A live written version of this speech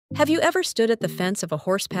Have you ever stood at the fence of a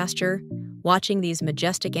horse pasture, watching these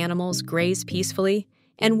majestic animals graze peacefully,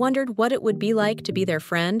 and wondered what it would be like to be their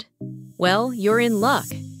friend? Well, you're in luck.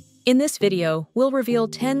 In this video, we'll reveal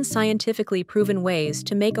 10 scientifically proven ways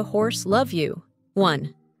to make a horse love you.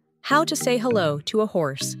 1. How to say hello to a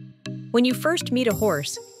horse. When you first meet a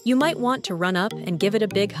horse, you might want to run up and give it a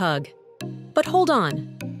big hug. But hold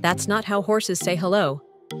on, that's not how horses say hello.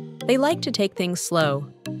 They like to take things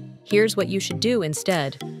slow. Here's what you should do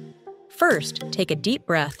instead. First, take a deep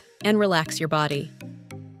breath and relax your body.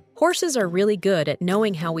 Horses are really good at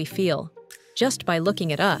knowing how we feel, just by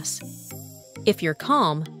looking at us. If you're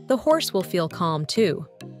calm, the horse will feel calm too.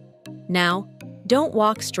 Now, don't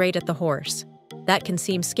walk straight at the horse. That can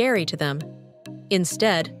seem scary to them.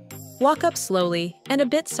 Instead, walk up slowly and a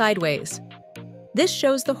bit sideways. This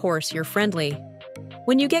shows the horse you're friendly.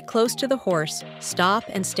 When you get close to the horse, stop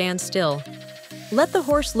and stand still. Let the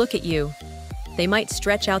horse look at you. They might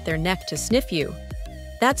stretch out their neck to sniff you.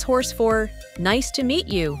 That's horse for, "Nice to meet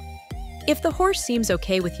you." If the horse seems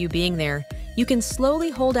okay with you being there, you can slowly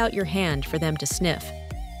hold out your hand for them to sniff.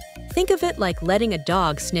 Think of it like letting a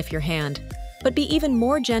dog sniff your hand, but be even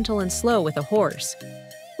more gentle and slow with a horse.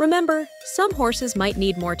 Remember, some horses might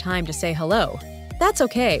need more time to say hello. That's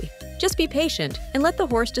okay. Just be patient and let the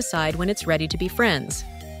horse decide when it's ready to be friends.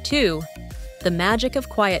 2. The magic of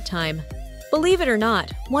quiet time. Believe it or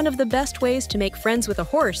not, one of the best ways to make friends with a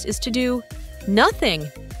horse is to do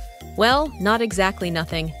nothing. Well, not exactly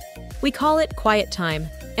nothing. We call it quiet time,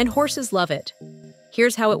 and horses love it.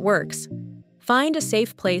 Here's how it works. Find a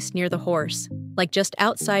safe place near the horse, like just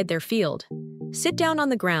outside their field. Sit down on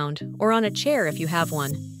the ground or on a chair if you have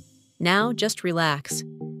one. Now just relax.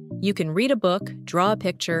 You can read a book, draw a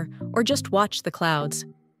picture, or just watch the clouds.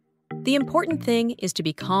 The important thing is to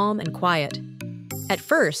be calm and quiet. At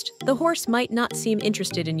first, the horse might not seem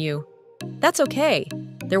interested in you. That's okay.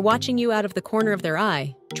 They're watching you out of the corner of their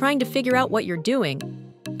eye, trying to figure out what you're doing.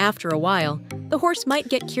 After a while, the horse might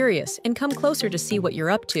get curious and come closer to see what you're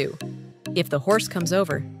up to. If the horse comes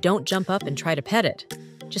over, don't jump up and try to pet it.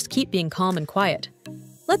 Just keep being calm and quiet.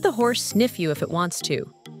 Let the horse sniff you if it wants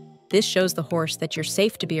to. This shows the horse that you're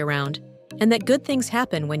safe to be around and that good things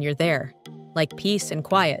happen when you're there, like peace and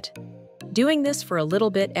quiet. Doing this for a little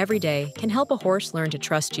bit every day can help a horse learn to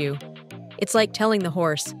trust you. It's like telling the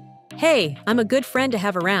horse, "Hey, I'm a good friend to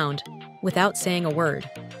have around," without saying a word.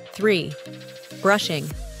 3. Brushing.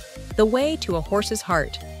 The way to a horse's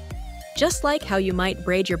heart. Just like how you might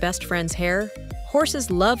braid your best friend's hair, horses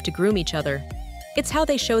love to groom each other. It's how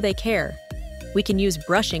they show they care. We can use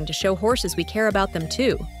brushing to show horses we care about them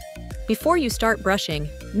too. Before you start brushing,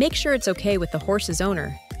 make sure it's okay with the horse's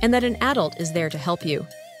owner and that an adult is there to help you.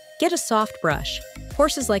 Get a soft brush.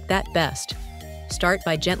 Horses like that best. Start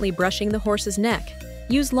by gently brushing the horse's neck.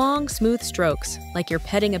 Use long, smooth strokes, like you're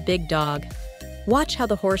petting a big dog. Watch how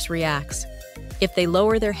the horse reacts. If they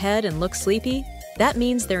lower their head and look sleepy, that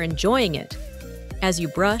means they're enjoying it. As you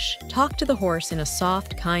brush, talk to the horse in a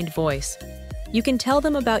soft, kind voice. You can tell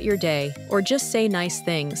them about your day or just say nice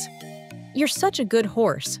things. "You're such a good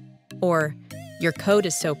horse," or "Your coat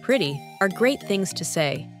is so pretty," are great things to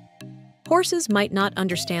say. Horses might not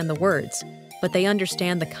understand the words, but they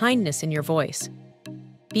understand the kindness in your voice.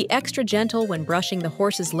 Be extra gentle when brushing the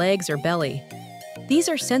horse's legs or belly. These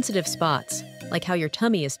are sensitive spots, like how your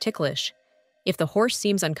tummy is ticklish. If the horse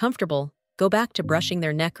seems uncomfortable, go back to brushing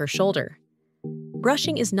their neck or shoulder.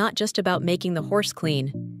 Brushing is not just about making the horse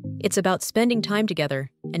clean. It's about spending time together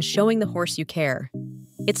and showing the horse you care.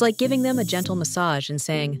 It's like giving them a gentle massage and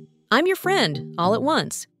saying, "I'm your friend," all at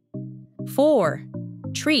once. 4.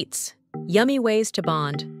 Treats. Yummy ways to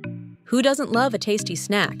bond. Who doesn't love a tasty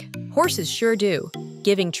snack? Horses sure do.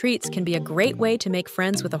 Giving treats can be a great way to make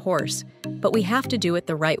friends with a horse, but we have to do it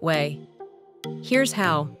the right way. Here's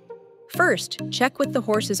how. First, check with the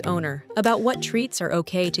horse's owner about what treats are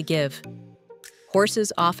okay to give.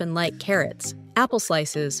 Horses often like carrots, apple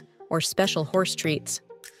slices, or special horse treats.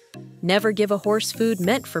 Never give a horse food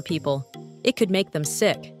meant for people. It could make them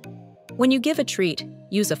sick. When you give a treat,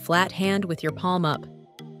 use a flat hand with your palm up.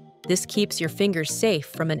 This keeps your fingers safe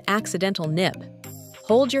from an accidental nip.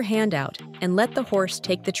 Hold your hand out and let the horse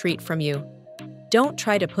take the treat from you. Don't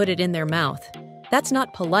try to put it in their mouth. That's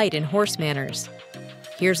not polite in horse manners.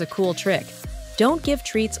 Here's a cool trick. Don't give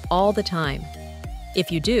treats all the time.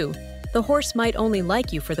 If you do, the horse might only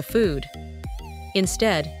like you for the food.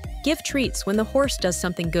 Instead, give treats when the horse does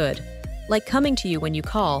something good, like coming to you when you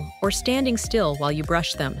call or standing still while you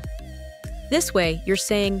brush them. This way, you're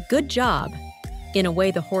saying, "Good job," in a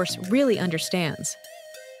way the horse really understands.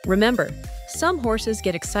 Remember, some horses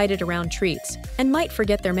get excited around treats and might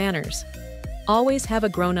forget their manners. always have a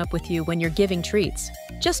grown-up with you when you're giving treats,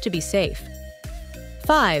 just to be safe.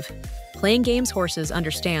 5. Playing games horses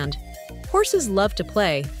understand. Horses love to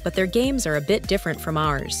play, but their games are a bit different from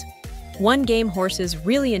ours. One game horses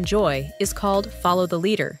really enjoy is called Follow the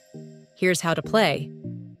Leader. Here's how to play.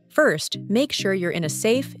 First, make sure you're in a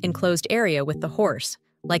safe, enclosed area with the horse,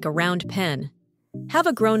 like a round pen. Have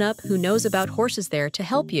a grown-up who knows about horses there to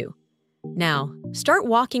help you. Now, start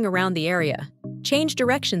walking around the area. Change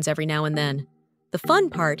directions every now and then. The fun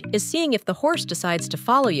part is seeing if the horse decides to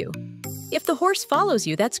follow you. If the horse follows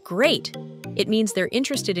you, that's great. It means they're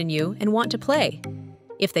interested in you and want to play.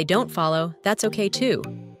 If they don't follow, that's okay too.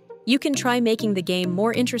 You can try making the game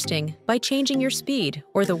more interesting by changing your speed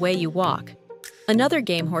or the way you walk. Another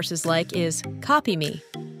game horses like is Copy Me.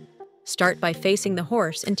 Start by facing the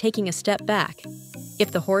horse and taking a step back.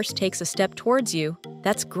 If the horse takes a step towards you,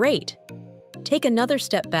 that's great. Take another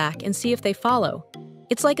step back and see if they follow.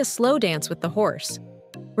 It's like a slow dance with the horse.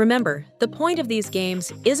 Remember, the point of these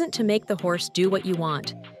games isn't to make the horse do what you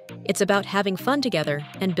want. It's about having fun together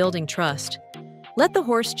and building trust. Let the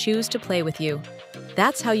horse choose to play with you.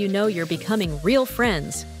 That's how you know you're becoming real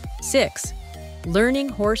friends. 6. Learning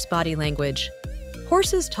horse body language.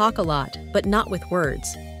 Horses talk a lot, but not with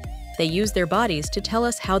words. They use their bodies to tell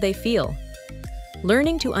us how they feel.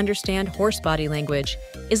 Learning to understand horse body language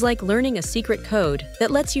is like learning a secret code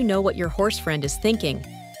that lets you know what your horse friend is thinking.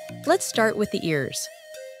 Let's start with the ears.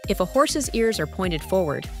 If a horse's ears are pointed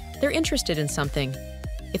forward, they're interested in something.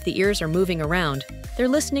 If the ears are moving around, they're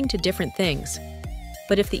listening to different things.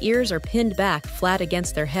 But if the ears are pinned back flat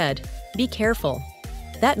against their head, be careful.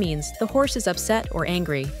 That means the horse is upset or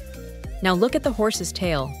angry. Now look at the horse's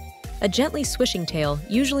tail. A gently swishing tail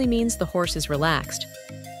usually means the horse is relaxed.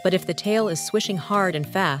 But if the tail is swishing hard and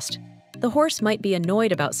fast, the horse might be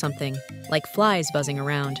annoyed about something, like flies buzzing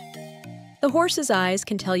around. The horse's eyes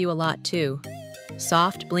can tell you a lot too.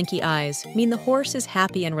 Soft, blinky eyes mean the horse is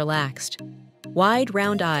happy and relaxed. Wide,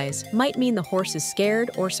 round eyes might mean the horse is scared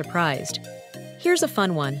or surprised. Here's a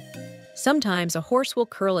fun one. Sometimes a horse will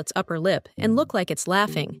curl its upper lip and look like it's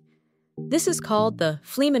laughing. This is called the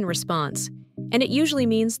Fleeman response, and it usually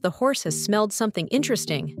means the horse has smelled something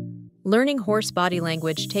interesting. Learning horse body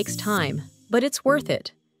language takes time, but it's worth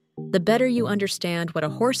it. The better you understand what a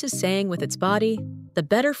horse is saying with its body, the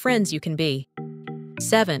better friends you can be.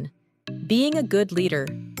 7. Being a good leader.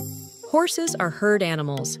 Horses are herd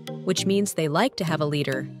animals, which means they like to have a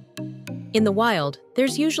leader. In the wild,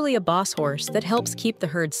 there's usually a boss horse that helps keep the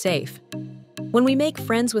herd safe. When we make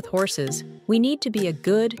friends with horses, we need to be a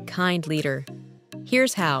good, kind leader.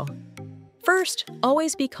 Here's how. First,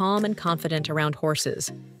 always be calm and confident around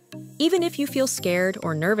horses. Even if you feel scared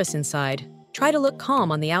or nervous inside, try to look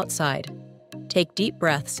calm on the outside. Take deep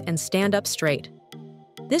breaths and stand up straight.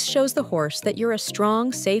 This shows the horse that you're a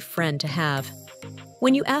strong, safe friend to have.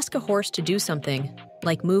 When you ask a horse to do something,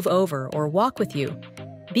 like move over or walk with you,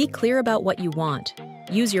 be clear about what you want.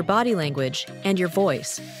 Use your body language and your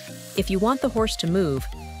voice. If you want the horse to move,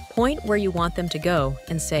 point where you want them to go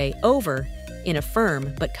and say "over" in a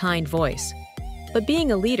firm but kind voice. But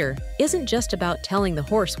being a leader isn't just about telling the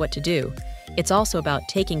horse what to do. It's also about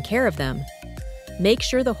taking care of them. Make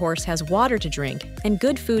sure the horse has water to drink and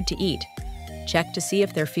good food to eat. Check to see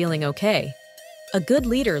if they're feeling okay. A good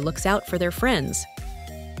leader looks out for their friends.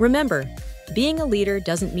 Remember, being a leader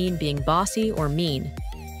doesn't mean being bossy or mean.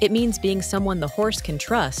 It means being someone the horse can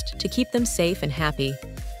trust to keep them safe and happy.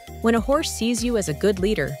 When a horse sees you as a good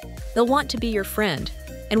leader, they'll want to be your friend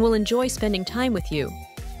and will enjoy spending time with you.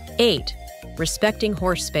 8. Respecting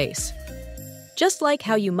horse space. Just like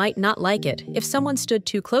how you might not like it if someone stood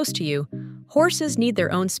too close to you, horses need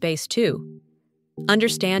their own space too.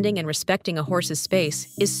 Understanding and respecting a horse's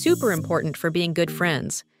space is super important for being good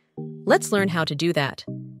friends. Let's learn how to do that.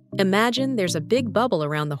 Imagine there's a big bubble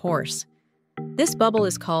around the horse. This bubble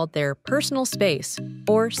is called their personal space,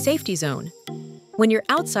 or safety zone. When you're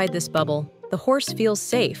outside this bubble, the horse feels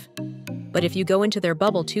safe. But if you go into their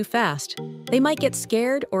bubble too fast, they might get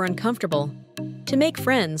scared or uncomfortable. To make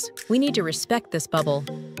friends, we need to respect this bubble.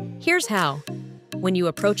 Here's how. When you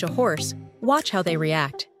approach a horse, watch how they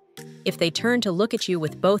react. If they turn to look at you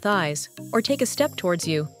with both eyes or take a step towards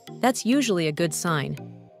you, that's usually a good sign.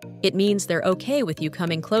 It means they're okay with you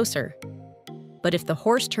coming closer. But if the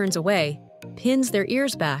horse turns away, pins their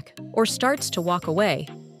ears back, or starts to walk away,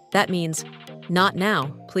 that means, "Not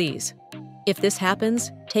now, please." If this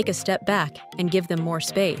happens, take a step back and give them more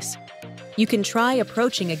space. You can try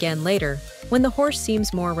approaching again later when the horse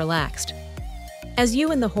seems more relaxed. As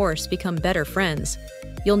you and the horse become better friends,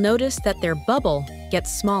 you'll notice that their bubble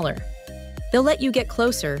gets smaller. They'll let you get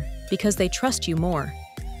closer because they trust you more.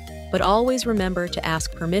 but always remember to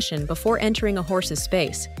ask permission before entering a horse's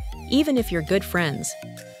space, even if you're good friends.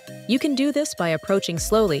 You can do this by approaching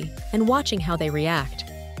slowly and watching how they react.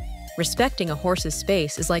 Respecting a horse's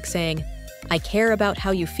space is like saying, "I care about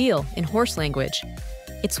how you feel" in horse language.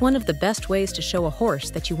 It's one of the best ways to show a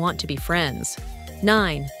horse that you want to be friends.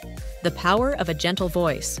 9. The power of a gentle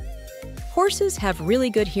voice. Horses have really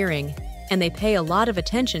good hearing, and they pay a lot of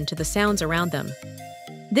attention to the sounds around them.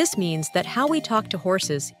 This means that how we talk to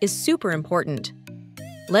horses is super important.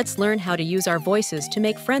 Let's learn how to use our voices to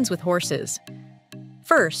make friends with horses.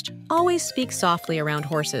 First, always speak softly around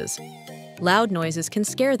horses. Loud noises can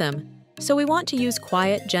scare them, so we want to use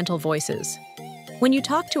quiet, gentle voices. When you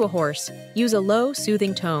talk to a horse, use a low,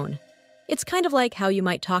 soothing tone. It's kind of like how you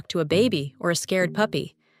might talk to a baby or a scared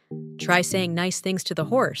puppy. Try saying nice things to the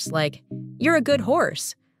horse, like, "You're a good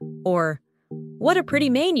horse," or, "What a pretty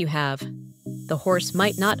mane you have." The horse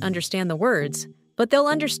might not understand the words, but they'll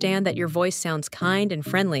understand that your voice sounds kind and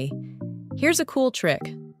friendly. Here's a cool trick.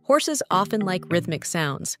 Horses often like rhythmic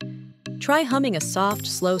sounds. Try humming a soft,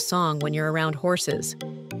 slow song when you're around horses.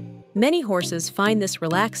 Many horses find this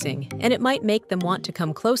relaxing, and it might make them want to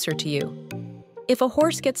come closer to you. If a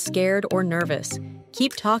horse gets scared or nervous,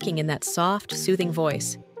 keep talking in that soft, soothing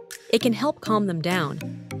voice. It can help calm them down.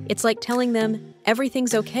 It's like telling them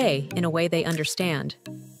everything's okay in a way they understand.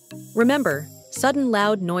 Remember, sudden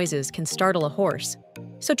loud noises can startle a horse,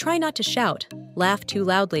 so try not to shout, laugh too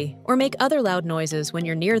loudly, or make other loud noises when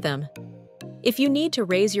you're near them. If you need to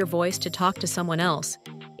raise your voice to talk to someone else,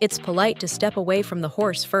 it's polite to step away from the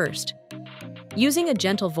horse first. Using a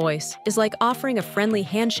gentle voice is like offering a friendly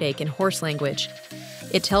handshake in horse language.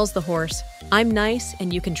 It tells the horse, "I'm nice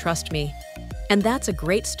and you can trust me." And that's a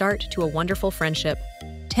great start to a wonderful friendship.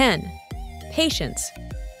 10. Patience.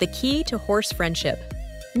 The key to horse friendship.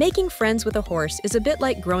 Making friends with a horse is a bit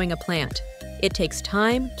like growing a plant. It takes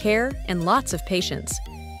time, care, and lots of patience.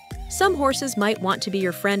 Some horses might want to be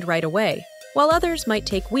your friend right away, while others might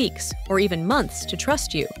take weeks or even months to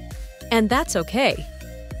trust you. And that's okay.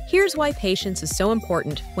 Here's why patience is so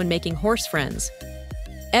important when making horse friends.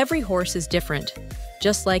 Every horse is different,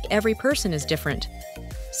 just like every person is different.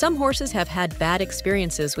 Some horses have had bad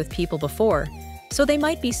experiences with people before, so they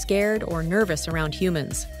might be scared or nervous around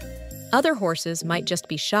humans. Other horses might just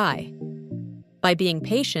be shy. By being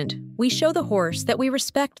patient, we show the horse that we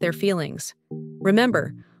respect their feelings.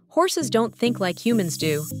 Remember, horses don't think like humans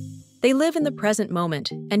do. They live in the present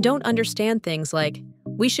moment and don't understand things like,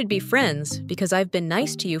 "We should be friends because I've been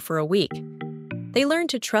nice to you for a week." They learn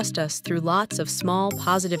to trust us through lots of small,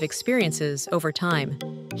 positive experiences over time.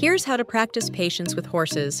 Here's how to practice patience with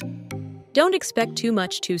horses. Don't expect too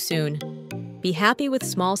much too soon. Be happy with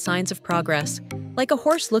small signs of progress, like a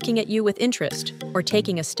horse looking at you with interest or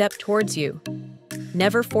taking a step towards you.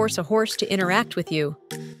 Never force a horse to interact with you.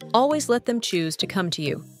 Always let them choose to come to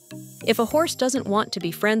you. If a horse doesn't want to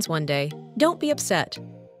be friends one day, don't be upset.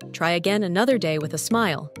 Try again another day with a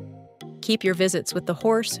smile. Keep your visits with the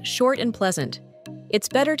horse short and pleasant. It's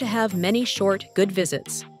better to have many short, good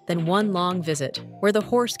visits than one long visit where the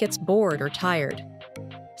horse gets bored or tired.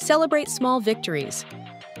 Celebrate small victories.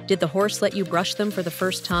 Did the horse let you brush them for the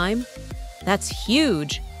first time? That's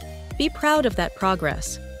huge! Be proud of that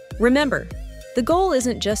progress. Remember, the goal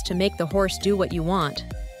isn't just to make the horse do what you want.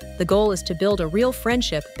 The goal is to build a real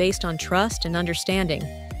friendship based on trust and understanding.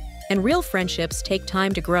 And real friendships take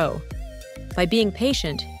time to grow. By being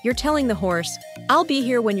patient, you're telling the horse, "I'll be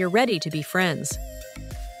here when you're ready to be friends."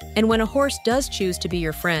 And when a horse does choose to be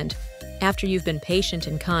your friend, after you've been patient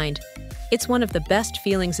and kind, it's one of the best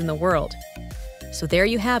feelings in the world. So there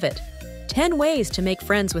you have it, 10 ways to make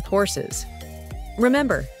friends with horses.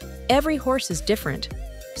 Remember, every horse is different,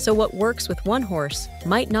 so what works with one horse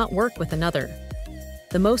might not work with another.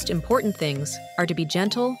 The most important things are to be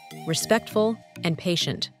gentle, respectful, and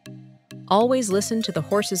patient. Always listen to the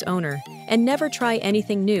horse's owner and never try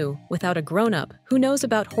anything new without a grown-up who knows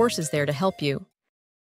about horses there to help you.